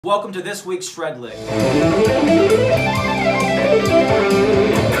Welcome to this week's Shred Lick.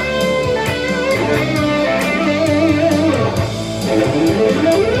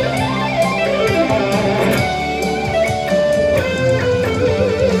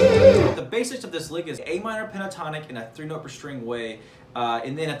 The basics of this lick is A minor pentatonic in a 3-note per string way,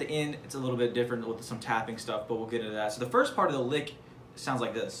 and then at the end it's a little bit different with some tapping stuff, but we'll get into that. So the first part of the lick sounds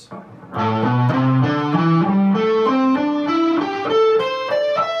like this.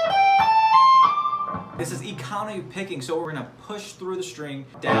 This is economy picking, so we're gonna push through the string,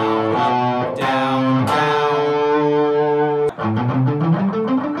 down, up, down, down.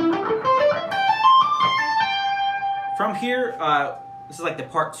 From here, this is like the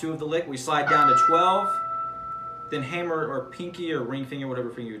part 2 of the lick. We slide down to 12, then hammer or pinky or ring finger,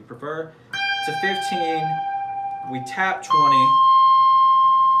 whatever finger you'd prefer, to 15. We tap 20,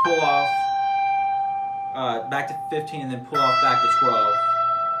 pull off, back to 15, and then pull off back to 12.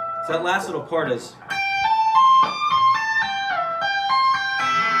 So that last little part is.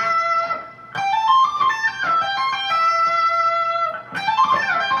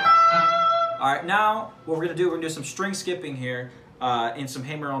 Alright, now what we're going to do, we're going to do some string skipping here and some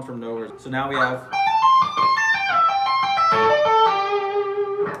hammer on from nowhere. So now we have.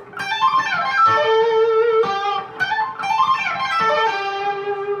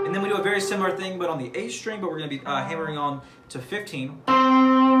 And then we do a very similar thing but on the 8th string, but we're going to be hammering on to 15.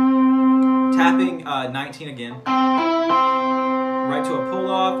 Tapping 19 again. Right to a pull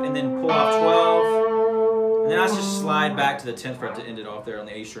off and then pull off 12. And then I just slide back to the 10th fret to end it off there on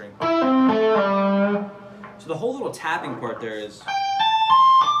the A string. So the whole little tapping part there is.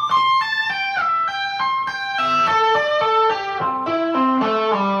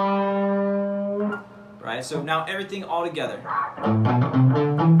 Right, so now everything all together.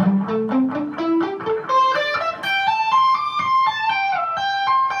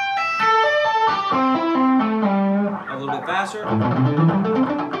 A little bit faster.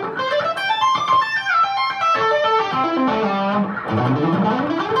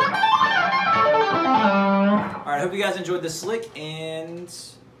 Alright, I hope you guys enjoyed this lick, and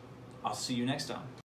I'll see you next time.